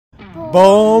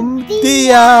Bom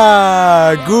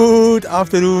dia! Good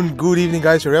afternoon, good evening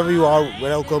guys, wherever you are.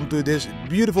 Welcome to this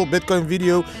beautiful Bitcoin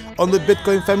video on the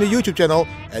Bitcoin Family YouTube channel.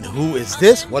 And who is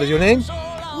this? What is your name?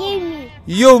 Yomi.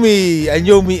 Yomi. And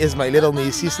Yomi is my little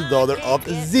niece. She's the daughter of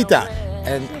Zita.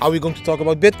 And are we going to talk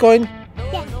about Bitcoin?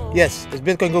 Yes. Yes. Is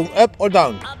Bitcoin going up or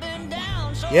down?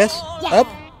 Yes? Yes. Up?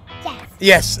 Yes.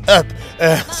 Yes, up.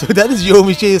 So that is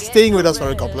Yomi. She is staying with us for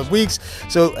a couple of weeks.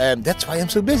 So that's why I'm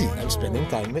so busy. I'm spending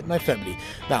time with my family.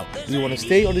 Now, do you want to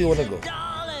stay or do you want to go?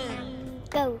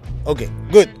 Go. Okay,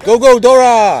 good. Go, go,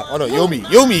 Dora! Oh no, Yomi.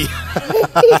 Yomi!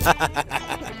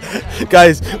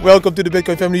 Guys, welcome to the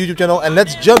Bitcoin Family YouTube channel. And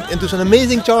let's jump into some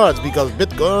amazing charts because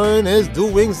Bitcoin is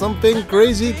doing something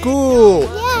crazy cool.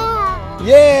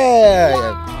 Yeah!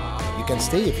 You can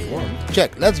stay if you want.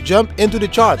 Check. Let's jump into the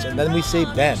charts and then we say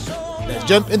bam. Let's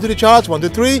jump into the charts. 1, 2,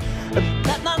 3.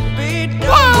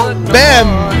 Bam!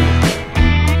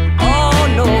 Oh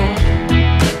no,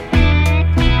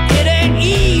 it ain't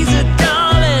easy,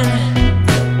 darling,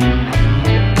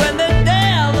 when the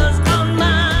devil's on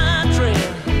my trail.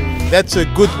 That's a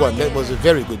good one. That was a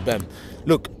very good bam.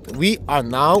 Look, we are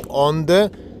now on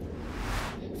the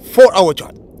 4-hour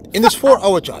chart. In this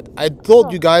 4-hour chart, I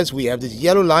told you guys we have this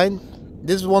yellow line.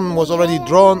 This one was already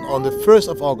drawn on the 1st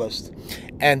of August.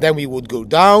 And then we would go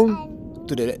down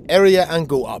to the area and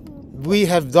go up. We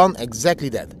have done exactly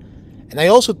that. And I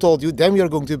also told you then we are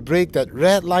going to break that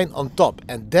red line on top.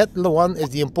 And that one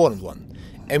is the important one.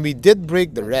 And we did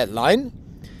break the red line,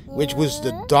 which was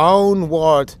the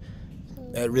downward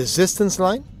resistance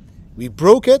line. We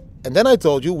broke it. And then I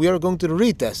told you we are going to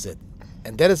retest it.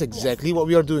 And that is exactly what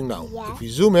we are doing now. Yeah. If we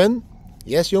zoom in.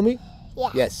 Yes, Yomi? Yeah.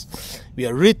 Yes. We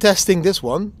are retesting this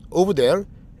one over there.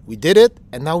 We did it,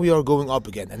 and now we are going up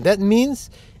again. And that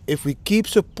means if we keep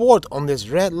support on this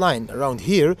red line around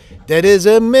here, that is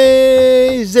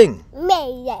amazing.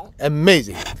 Amazing.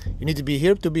 Amazing. You need to be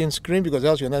here to be on screen because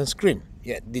else you're not on screen.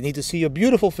 Yeah, they need to see your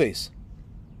beautiful face.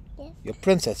 Yeah. Your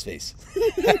princess face.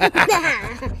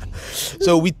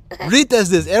 So we retest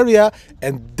this area,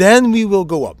 and then we will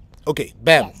go up. Okay,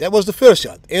 bam. Yes. That was the first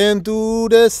chart. Into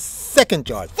the second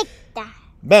chart.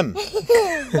 Bam.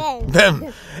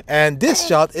 Bam. And this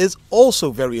chart is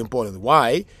also very important.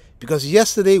 Why? Because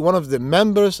yesterday one of the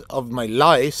members of my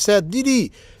live said,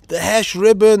 Didi, the hash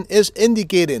ribbon is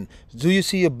indicating. Do you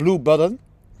see a blue button?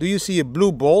 Do you see a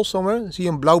blue ball somewhere? See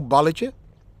een blauw balletje?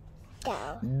 Go.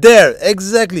 There,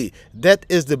 exactly. That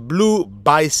is the blue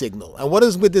buy signal. And what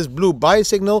is with this blue buy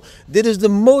signal? This is the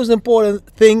most important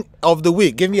thing of the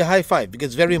week. Give me a high five because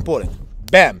it's very important.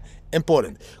 Bam.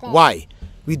 Important. Why?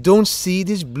 We don't see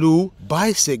these blue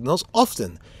buy signals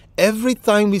often. Every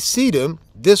time we see them,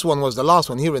 this one was the last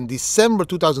one here in December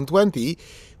 2020,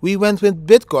 we went with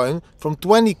Bitcoin from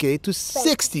 20k to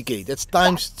 60k. That's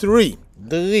times 3.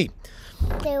 3.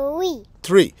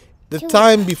 3. The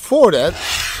time before that,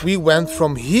 we went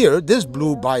from here, this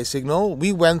blue buy signal,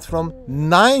 we went from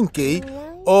 9k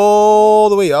all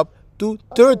the way up to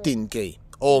 13k.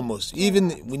 Almost.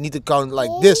 Even we need to count like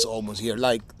this almost here,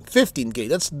 like 15k.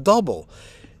 That's double.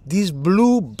 These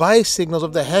blue buy signals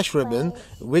of the hash ribbon,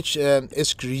 which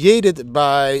is created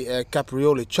by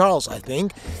Caprioli Charles, I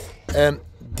think,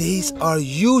 these are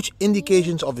huge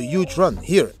indications of a huge run.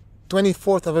 Here,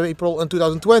 24th of April in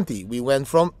 2020, we went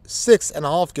from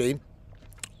 6.5k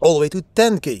all the way to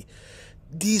 10k.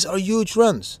 These are huge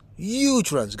runs,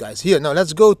 guys. Here, now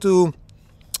let's go to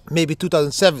maybe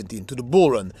 2017 to the bull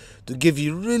run to give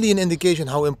you really an indication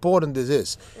how important this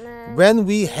is. When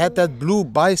we had that blue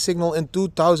buy signal in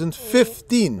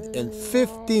 2015, in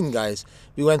 15 guys,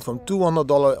 we went from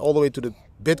 $200 all the way to the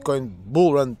Bitcoin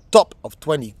bull run top of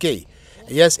 20k.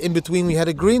 Yes, in between we had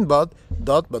a green dot,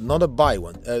 but not a buy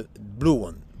one, blue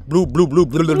one. Blue.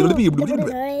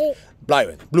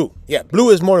 Yeah, blue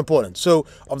is more important. So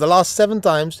of the last 7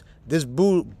 times, this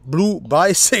blue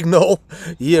buy signal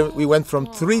here, we went from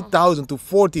 3,000 to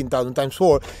 14,000 times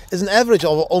 4 is an average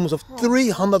of almost of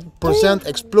 300%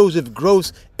 explosive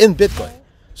growth in Bitcoin.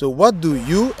 So what do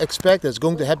you expect is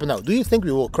going to happen now? Do you think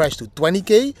we will crash to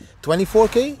 20k,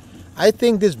 24k? I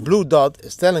think this blue dot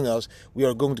is telling us we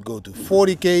are going to go to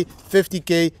 40k,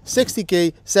 50k,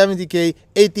 60k, 70k,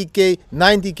 80k,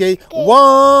 90k,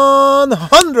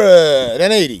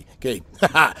 180k.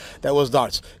 That was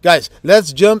darts. Guys,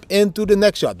 let's jump into the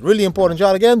next chart. Really important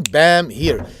chart again. Bam,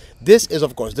 here. This is,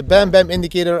 of course, the Bam Bam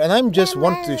indicator. And I just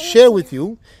want to share with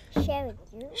you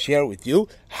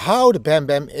how the Bam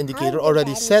Bam indicator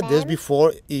already said this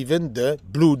before even the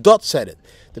blue dot said it.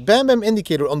 The Bam Bam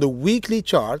indicator on the weekly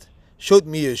chart showed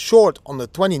me a short on the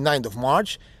 29th of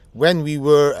March when we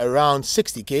were around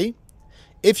 60k.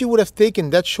 If you would have taken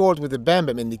that short with the Bam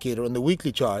Bam indicator on the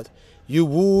weekly chart, you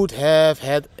would have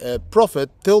had a profit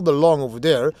till the long over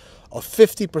there of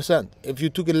 50%. If you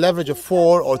took a leverage of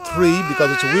 4 or 3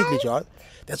 because it's a weekly chart,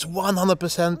 that's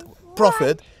 100%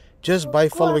 profit just by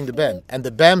following the BAM. And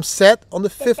the BAM set on the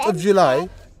 5th of July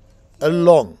a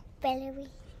long.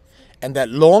 And that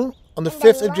long on the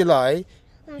 5th of July,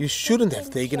 you shouldn't have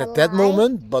taken at that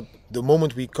moment, but the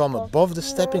moment we come above the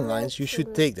stepping lines, you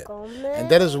should take that. And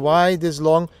that is why this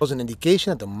long was an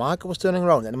indication that the market was turning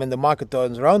around. And when the market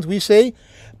turns around, we say,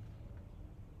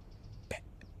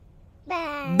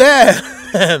 BAM!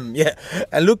 Yeah.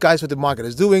 And look, guys, what the market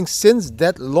is doing. Since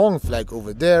that long flag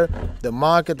over there, the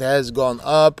market has gone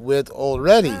up with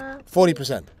already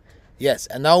 40%. Yes,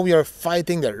 and now we are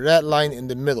fighting that red line in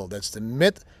the middle. That's the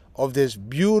mid of this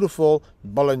beautiful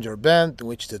Bollinger Band,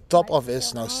 which the top of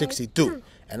is now 62.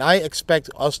 And I expect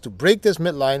us to break this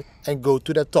midline and go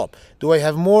to the top. Do I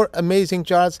have more amazing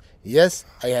charts? Yes,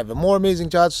 I have a more amazing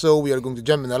chart. So we are going to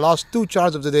jump in the last 2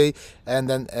 charts of the day. And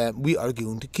then we are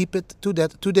going to keep it to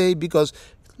that today, because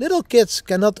little kids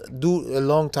cannot do a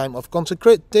long time of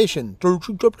concentration.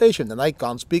 And I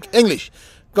can't speak English.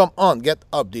 Come on, get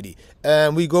up, Didi.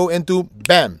 And we go into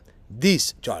BAM.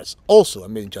 These charts, also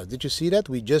amazing charts. Did you see that?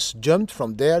 We just jumped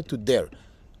from there to there.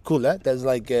 Cool, eh? That's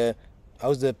like...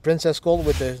 how's the princess called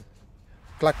with the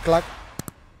clack clack?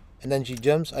 And then she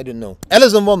jumps, I don't know.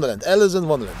 Alice in Wonderland, Alice in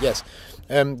Wonderland, yes.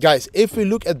 Guys, if we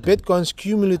look at Bitcoin's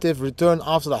cumulative return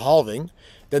after the halving,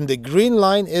 then the green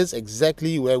line is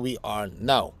exactly where we are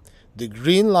now. The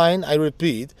green line, I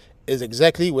repeat, is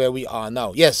exactly where we are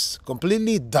now. Yes,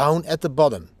 completely down at the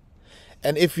bottom.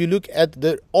 And if you look at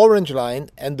the orange line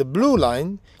and the blue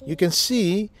line, you can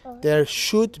see there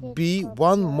should be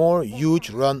one more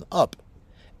huge run up.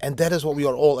 And that is what we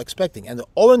are all expecting. And the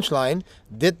orange line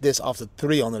did this after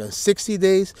 360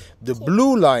 days. The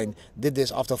blue line did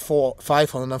this after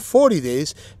 540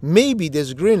 days. Maybe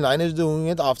this green line is doing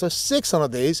it after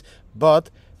 600 days.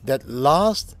 But that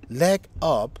last leg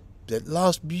up, that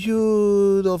last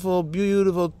beautiful,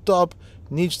 beautiful top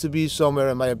needs to be somewhere,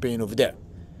 in my opinion, over there.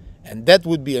 And that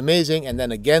would be amazing. And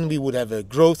then again, we would have a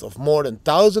growth of more than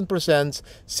 1000%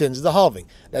 since the halving.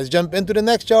 Let's jump into the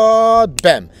next chart.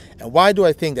 Bam. And why do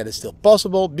I think that is still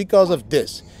possible? Because of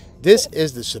this. This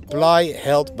is the supply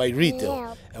held by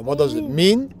retail. And what does it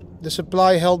mean, the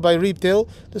supply held by retail?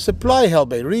 The supply held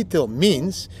by retail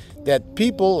means that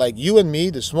people like you and me,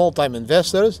 the small-time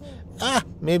investors,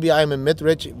 maybe I'm a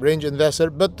mid-range investor,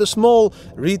 but the small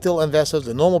retail investors,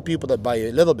 the normal people that buy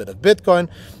a little bit of Bitcoin,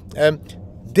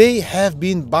 they have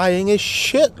been buying a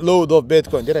shitload of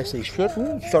Bitcoin. Did I say shit?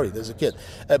 Sorry, there's a kid.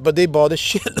 But they bought a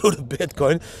shitload of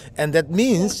Bitcoin. And that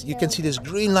means, you can see this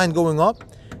green line going up,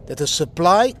 that the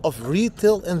supply of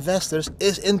retail investors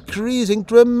is increasing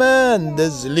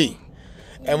tremendously.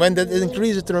 And when that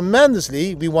increases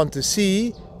tremendously, we want to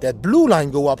see that blue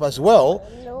line go up as well,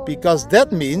 because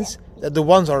that means that the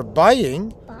ones are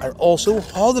buying are also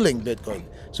hodling Bitcoin.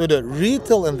 So the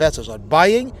retail investors are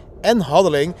buying and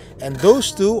hodling, and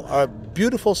those two are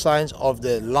beautiful signs of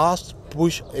the last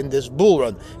push in this bull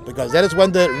run, because that is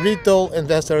when the retail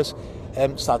investors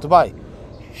start to buy.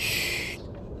 Shh.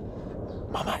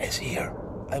 Mama is here.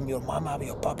 I'm your mama, I'm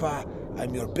your papa,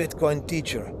 I'm your Bitcoin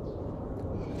teacher.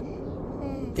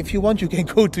 If you want, you can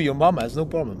go to your mama, it's no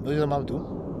problem. Will your mom too?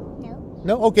 No.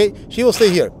 No? Okay, she will stay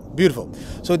here. Beautiful.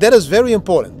 So that is very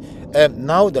important.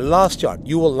 Now the last chart.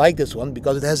 You will like this one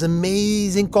because it has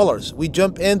amazing colors. We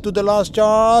jump into the last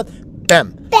chart.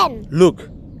 Bam. Bam. Look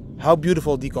how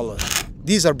beautiful the colors.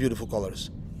 These are beautiful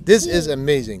colors. This is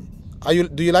amazing.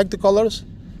 Do you like the colors?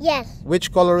 Yes.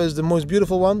 Which color is the most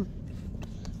beautiful one?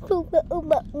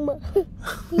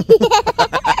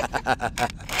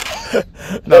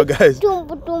 Now guys,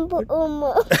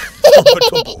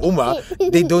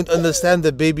 they don't understand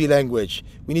the baby language.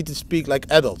 We need to speak like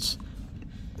adults.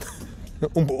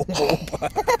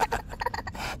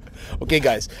 Okay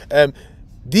guys,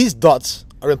 these dots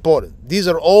are important. These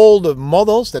are all the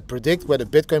models that predict where the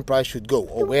Bitcoin price should go,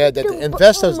 or where that the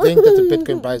investors think that the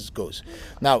Bitcoin price goes.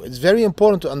 Now it's very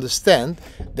important to understand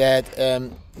that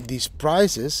these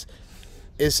prices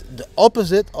is the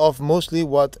opposite of mostly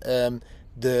what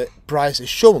the price is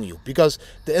showing you, because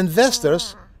the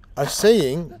investors are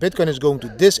saying Bitcoin is going to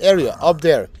this area up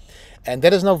there. And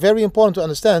that is now very important to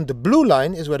understand. The blue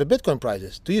line is where the Bitcoin price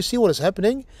is. Do you see what is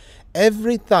happening?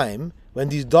 Every time when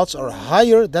these dots are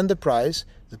higher than the price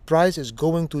is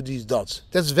going to these dots.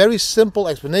 That's a very simple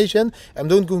explanation. I'm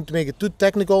not going to make it too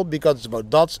technical because it's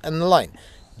about dots and the line.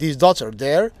 These dots are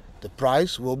there, the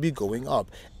price will be going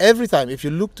up. Every time, if you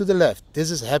look to the left,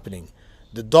 this is happening.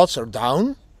 The dots are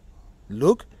down,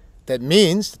 look, that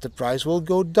means that the price will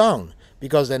go down,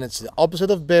 because then it's the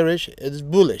opposite of bearish, it's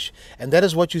bullish. And that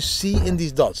is what you see in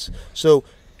these dots. So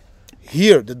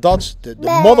here the dots, the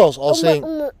models are saying,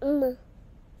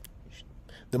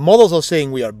 the models are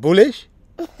saying we are bullish,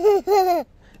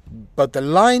 but the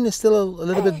line is still a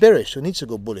little bit bearish, so it needs to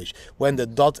go bullish. When the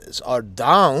dots are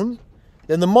down,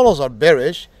 then the models are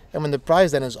bearish, and when the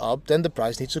price then is up, then the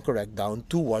price needs to correct down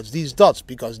towards these dots,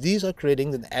 because these are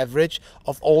creating an average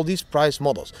of all these price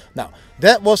models. Now,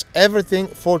 that was everything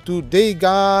for today,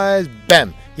 guys.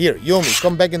 Bam! Here, Yomi,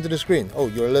 come back into the screen. Oh,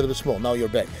 you're a little bit small. Now you're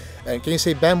back. And can you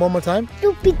say bam one more time?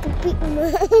 Toopy,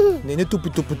 toopy. Nee,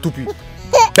 toopy, toopy, toopy.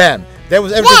 Bam! That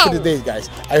was everything for today, guys.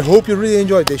 I hope you really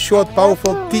enjoyed this short,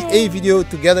 powerful TA video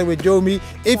together with Yomi.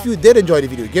 If you did enjoy the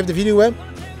video, give the video a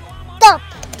Stop.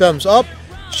 thumbs up,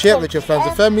 share it with your friends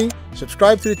and family,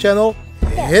 subscribe to the channel,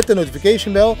 hit the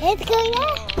notification bell,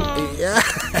 yeah,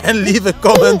 and leave a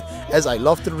comment, as I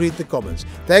love to read the comments.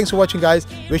 Thanks for watching, guys.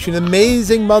 Wish you an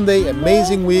amazing Monday,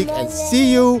 amazing week, and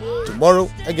see you tomorrow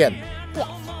again.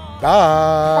 Bye.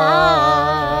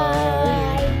 Bye.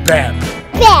 Bam.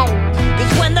 Bam.